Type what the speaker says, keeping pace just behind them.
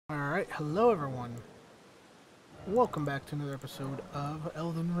Alright, hello everyone. Welcome back to another episode of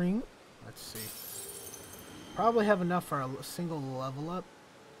Elden Ring. Let's see. Probably have enough for a single level up.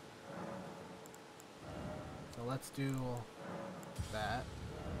 So let's do that.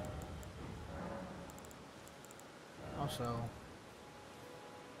 Also,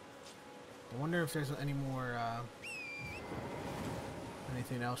 I wonder if there's any more,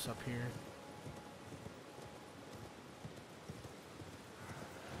 anything else up here.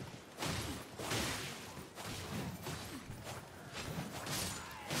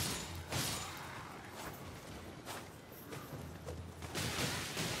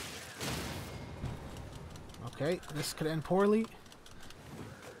 Okay, this could end poorly,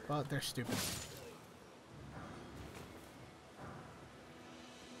 but they're stupid.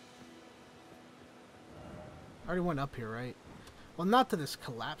 I already went up here, right? Well, not to this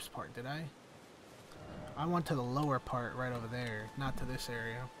collapse part, did I? I went to the lower part right over there, not to this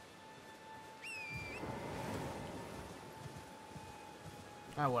area.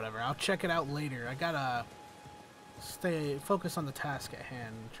 Ah, whatever. I'll check it out later. I gotta focus on the task at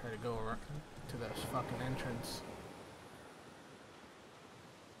hand and try to go around to this fucking entrance.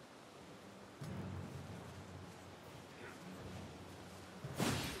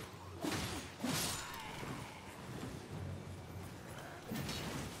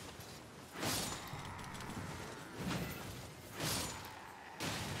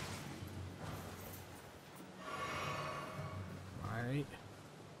 Alright.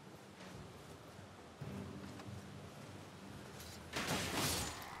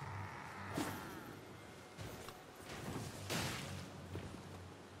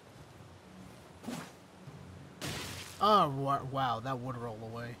 Oh, wow, that would roll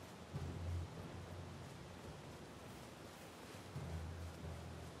away.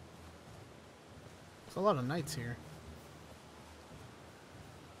 There's a lot of knights here.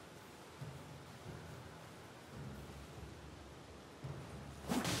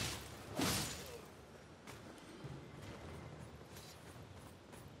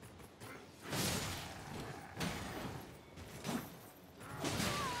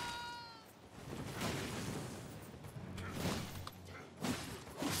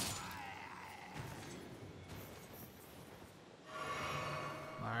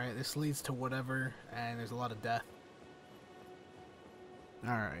 Alright, this leads to whatever, and there's a lot of death.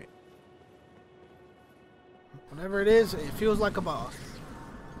 Alright. Whatever it is, it feels like a boss.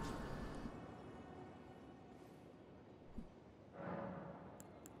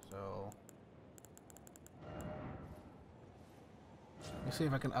 So... let me see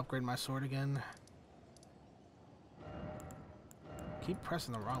if I can upgrade my sword again. Keep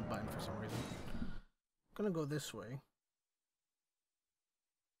pressing the wrong button for some reason. I'm gonna go this way.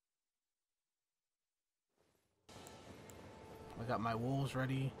 I got my wolves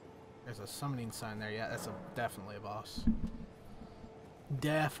ready. There's a summoning sign there. Yeah, that's definitely a boss.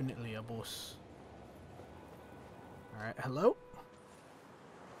 Definitely a boss. Alright, hello?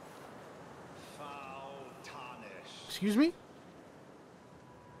 Foul Tarnished. Excuse me?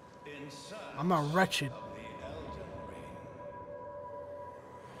 In search I'm a wretched. of the Elden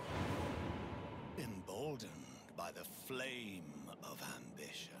Ring. Emboldened by the flame of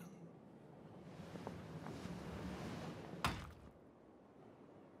ambition.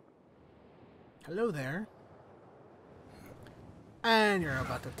 Hello there. And you're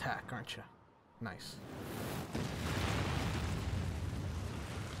about to attack, aren't you? Nice.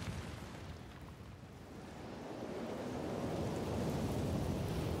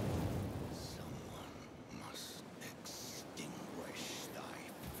 Someone must extinguish thy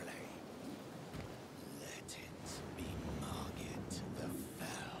flame. Let it be Margit the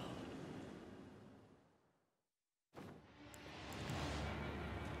Fell.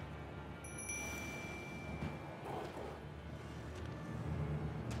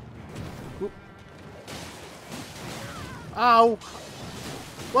 Ow!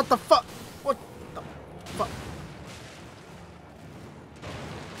 What the fuck? What the fuck?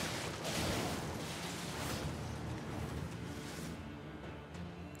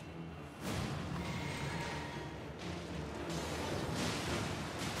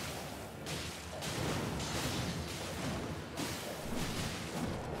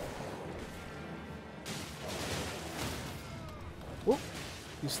 Whoop!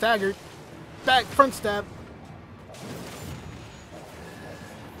 You staggered. Back front stab.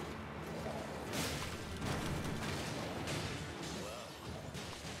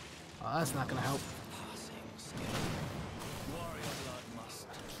 Oh, that's not gonna help. Passing skill. Warrior blood must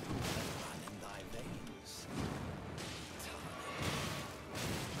run in thy veins.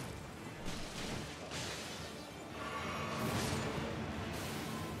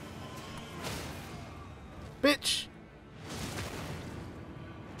 Bitch!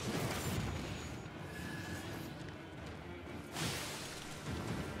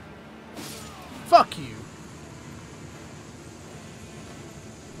 Fuck you!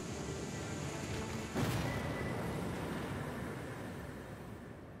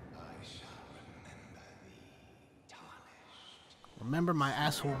 I shall remember thee, Tarnished. Remember my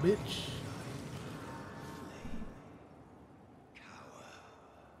asshole bitch? Cower.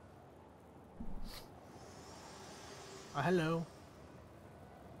 Oh, hello.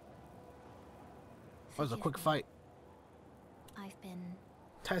 That was a quick fight. I've been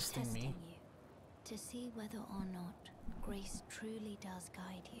Testing me. you to see whether or not grace truly does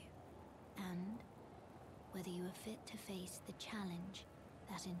guide you, and whether you are fit to face the challenge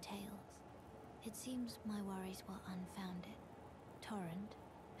that entails. It seems my worries were unfounded. Torrent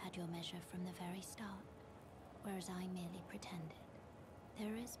had your measure from the very start, whereas I merely pretended.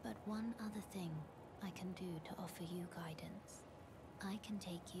 There is but one other thing I can do to offer you guidance. I can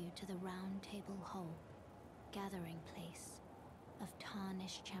take you to the Round Table Hall, gathering place of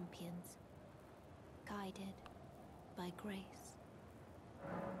tarnished champions, guided by grace.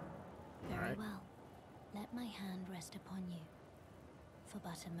 Very well. Let my hand rest upon you for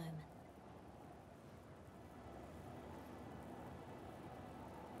but a moment.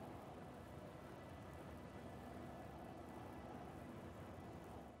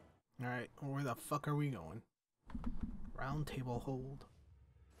 Alright, where the fuck are we going? Round Table Hold.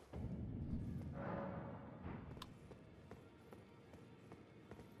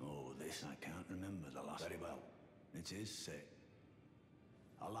 Oh, this I can't remember the last. Very well. It is set.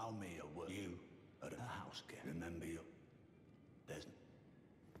 Allow me a word. You are a house guest. Remember you. There's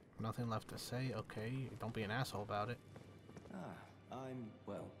Nothing left to say? Okay, don't be an asshole about it.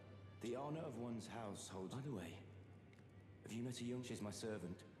 Well, the honor of one's household. By the way, have you met a young? She's my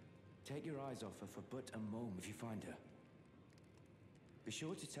servant. Take your eyes off her for but a moment if you find her. Be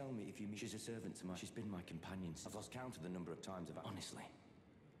sure to tell me if you meet. She's a servant to she's been my companion. I've lost count of the number of times honestly.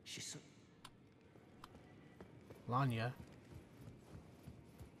 She's so... Lanya.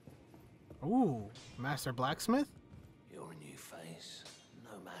 Ooh, Master Blacksmith? You're a new face.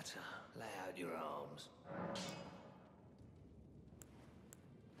 No matter. Lay out your arms.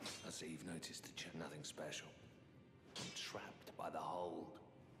 I see you've noticed the nothing special. I'm trapped by the hold.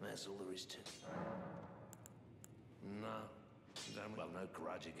 That's all there is to it. No. Don't have no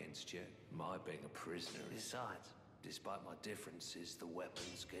grudge against you. My being a prisoner. Besides, despite my differences, the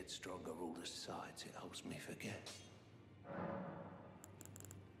weapons get stronger all the sides. It helps me forget.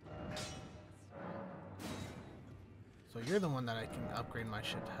 So you're the one that I can upgrade my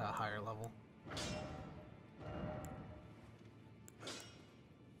shit to a higher level.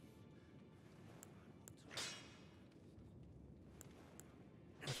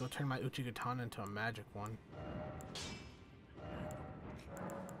 So I'll turn my Uchigatana into a magic one.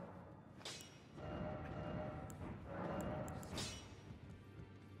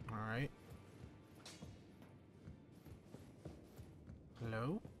 Alright.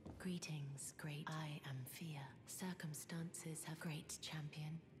 Hello? Greetings, great. I am Fear. Circumstances have great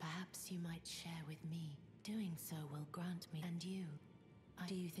champion. Perhaps you might share with me. Doing so will grant me and you.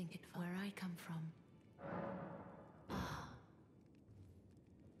 Do you think it where I come from? Ah.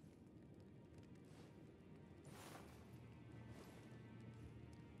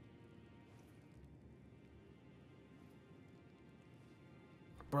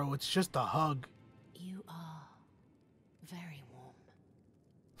 Bro, it's just a hug. You are very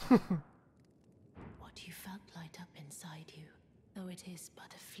warm. What you felt light up inside you, though it is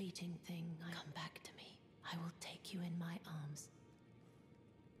but a fleeting thing. Come back to me. I will take you in my arms.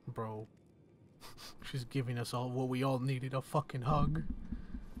 Bro. She's giving us all what we all needed, a fucking hug.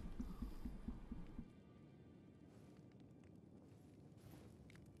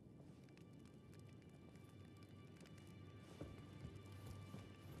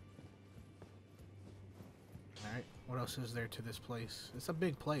 Alright, what else is there to this place? It's a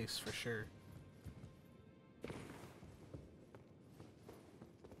big place, for sure.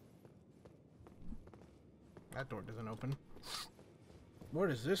 That door doesn't open. Where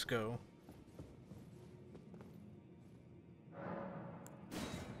does this go?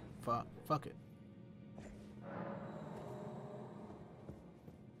 Fuck it.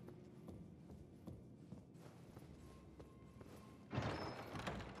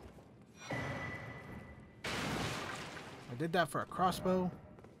 I did that for a crossbow.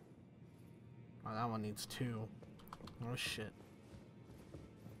 Oh, that one needs 2. Oh shit.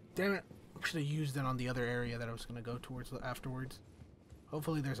 Damn it. I should have used it on the other area that I was going to go towards afterwards.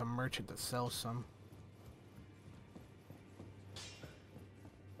 Hopefully there's a merchant that sells some.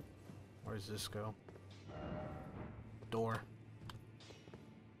 Where does this go? Door.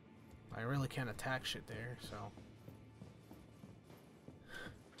 I really can't attack shit there, so.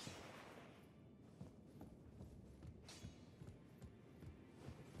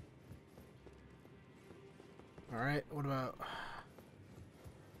 Alright, what about...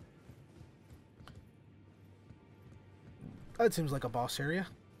 That seems like a boss area.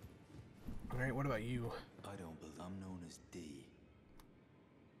 Alright, what about you? I don't believe I'm known as D.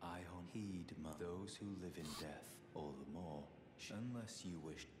 I heed those who live in death, all the more, unless you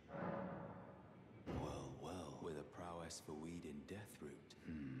wish. Well, with a prowess for weeding Deathroot.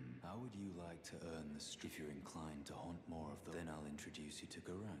 How would you like to earn the If you're inclined to haunt more of them, then I'll introduce you to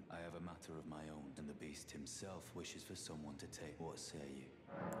Garang. I have a matter of my own, and the beast himself wishes for someone to take. What say you?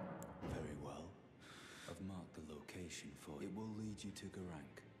 Very well. I've marked the location for it. It will lead you to Garang,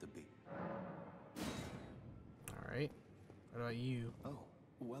 the beast. Alright, what about you? Oh,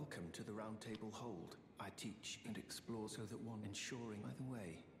 welcome to the Round Table Hold. I teach and explore so that one ensuring. By the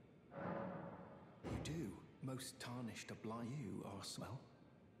way, you do. Most tarnished are blind. You are smell.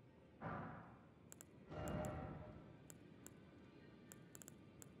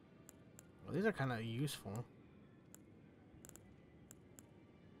 Well, these are kind of useful.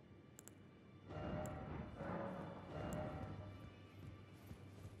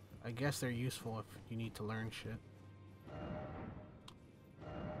 I guess they're useful if you need to learn shit.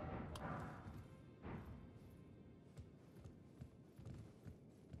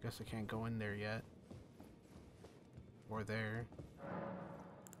 Guess I can't go in there yet. Or there.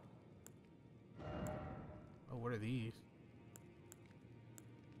 Oh, what are these?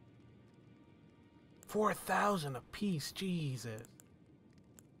 4,000 a piece, Jesus.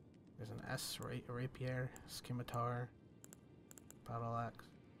 There's an S, rapier, scimitar, battle axe.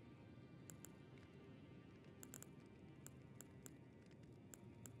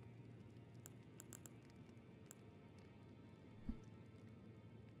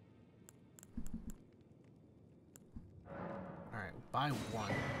 Alright, buy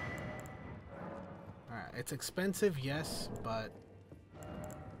one. Alright, it's expensive, yes, but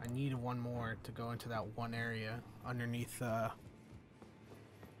I need one more to go into that one area underneath, how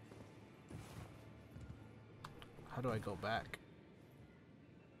do I go back?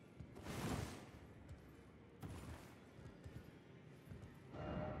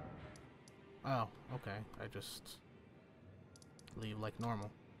 Oh, okay. I just leave like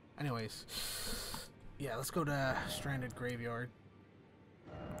normal. Anyways, yeah, let's go to Stranded Graveyard.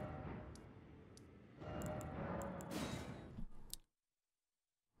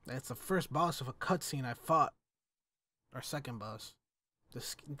 That's the first boss of a cutscene I fought. Our second boss.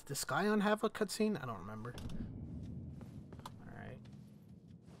 Does Skyon have a cutscene? I don't remember. Alright.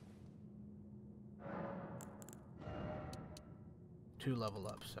 Two level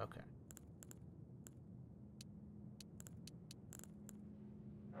ups, okay.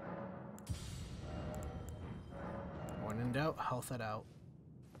 When in doubt, health it out.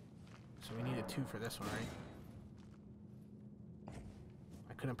 So we needed 2 for this one, right?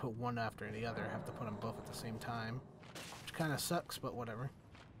 I couldn't put one after the other. I have to put them both at the same time. Which kind of sucks, but whatever.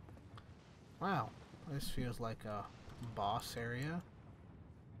 Wow. This feels like a boss area.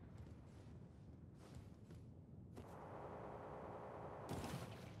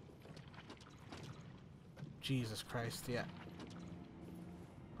 Jesus Christ, yeah.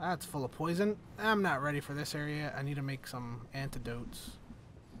 That's full of poison. I'm not ready for this area. I need to make some antidotes.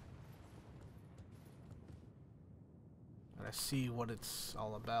 Gotta see what it's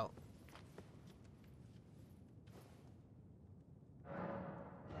all about.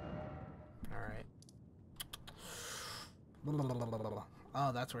 Alright.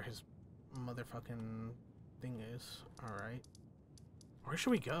 Oh, that's where his motherfucking thing is. Alright. Where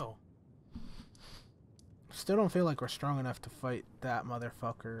should we go? Still don't feel like we're strong enough to fight that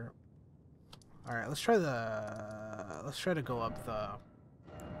motherfucker. Alright, let's try to go up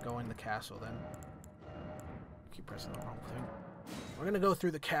go in the castle then. Keep pressing the wrong thing. We're gonna go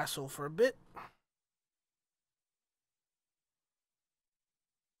through the castle for a bit.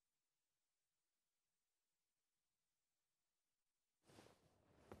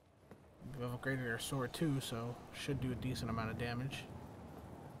 We've upgraded our sword too, so should do a decent amount of damage.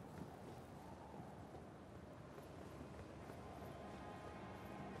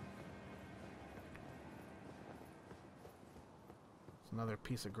 Another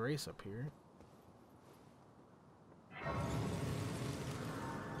piece of grace up here.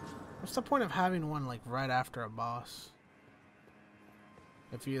 What's the point of having one like right after a boss?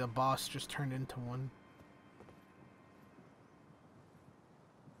 If the boss just turned into one.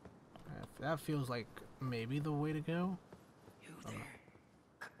 That feels like maybe the way to go. You there?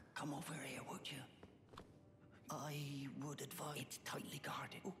 Come over here, would you? I would advise it's tightly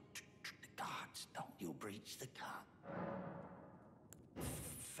guarded. Oh, the guards, don't you breach the car.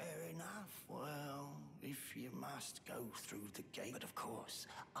 Fair enough. Well, if you must go through the gate, but of course,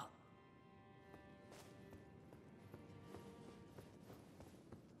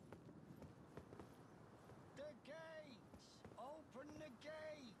 the gates! Open the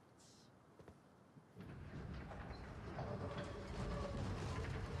gates!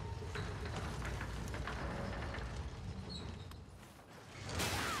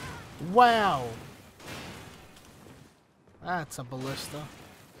 Wow! That's a ballista.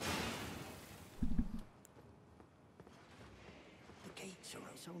 The gates are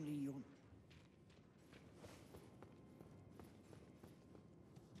it's only your...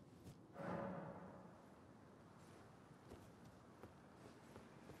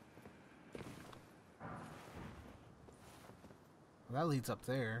 Well, that leads up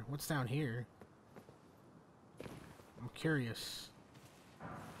there. What's down here? I'm curious.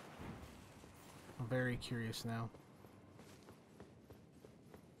 I'm very curious now.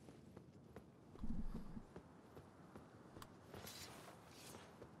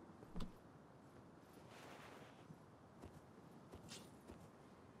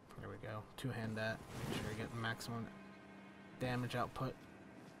 There we go. Two-hand that. Make sure I get maximum damage output.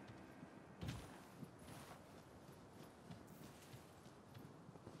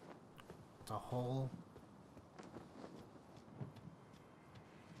 It's a hole.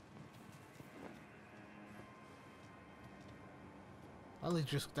 Well,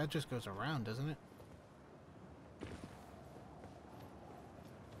 that just goes around, doesn't it?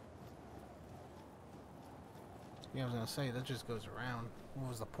 Yeah, I was gonna say that just goes around. What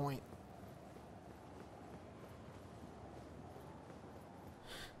was the point?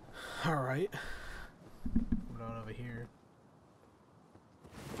 All right. What about over here?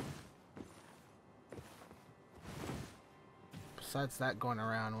 Besides that going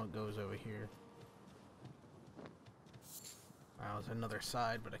around, what goes over here? Wow, there's another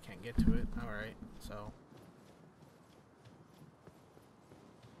side, but I can't get to it. Alright, so...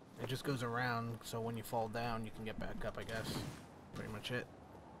 it just goes around, so when you fall down, you can get back up, I guess. Pretty much it.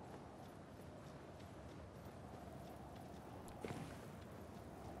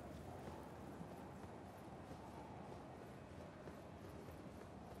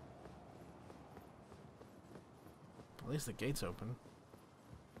 At least the gate's open.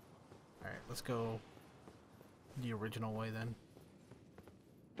 Alright, let's go the original way then.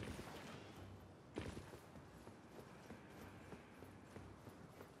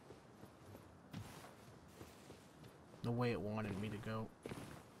 The way it wanted me to go.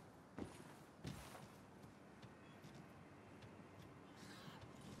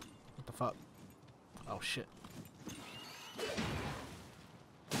 What the fuck? Oh shit.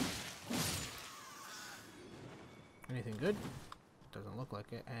 Anything good? Doesn't look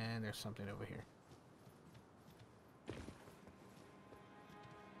like it. And there's something over here.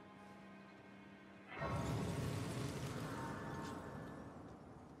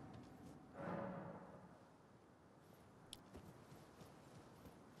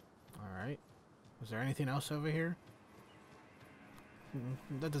 Alright. Is there anything else over here?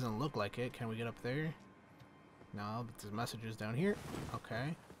 That doesn't look like it. Can we get up there? No, but there's messages down here.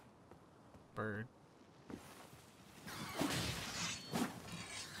 Okay. Bird.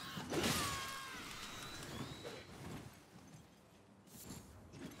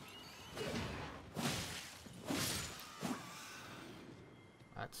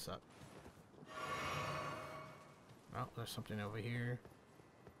 That sucked. Oh, there's something over here.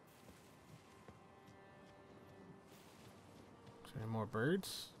 Is there any more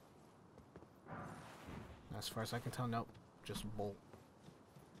birds? As far as I can tell, nope. Just bolt.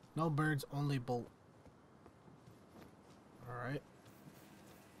 No birds, only bolt. Alright.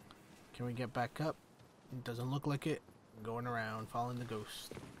 Can we get back up? It doesn't look like it. Going around, following the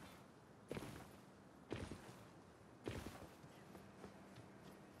ghost.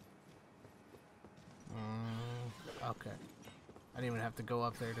 Okay. I didn't even have to go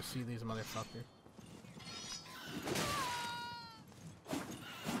up there to see these motherfuckers.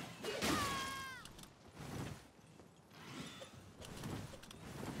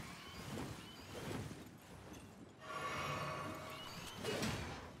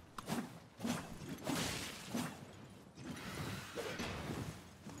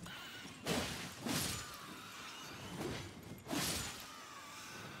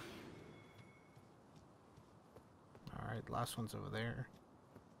 Last one's over there.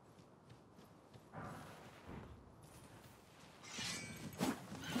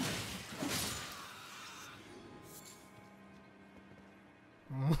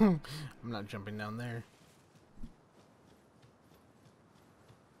 I'm not jumping down there.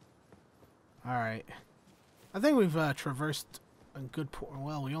 Alright. I think we've traversed a good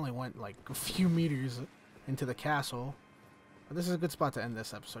well, we only went like a few meters into the castle. But this is a good spot to end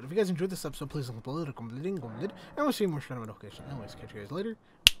this episode. If you guys enjoyed this episode, please leave a and we'll see you more notification. Anyways, catch you guys later.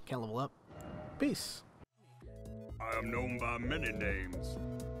 Can't level up. Peace. I am known by many names.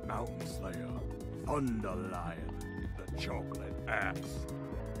 Mountain Slayer, Thunder Lion, the Chocolate Axe.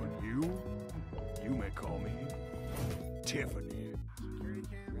 But you may call me Tiffany.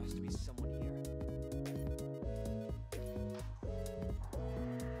 There has to be someone here.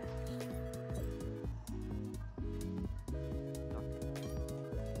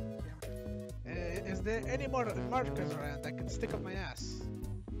 Is there any more markers around I can stick up my ass?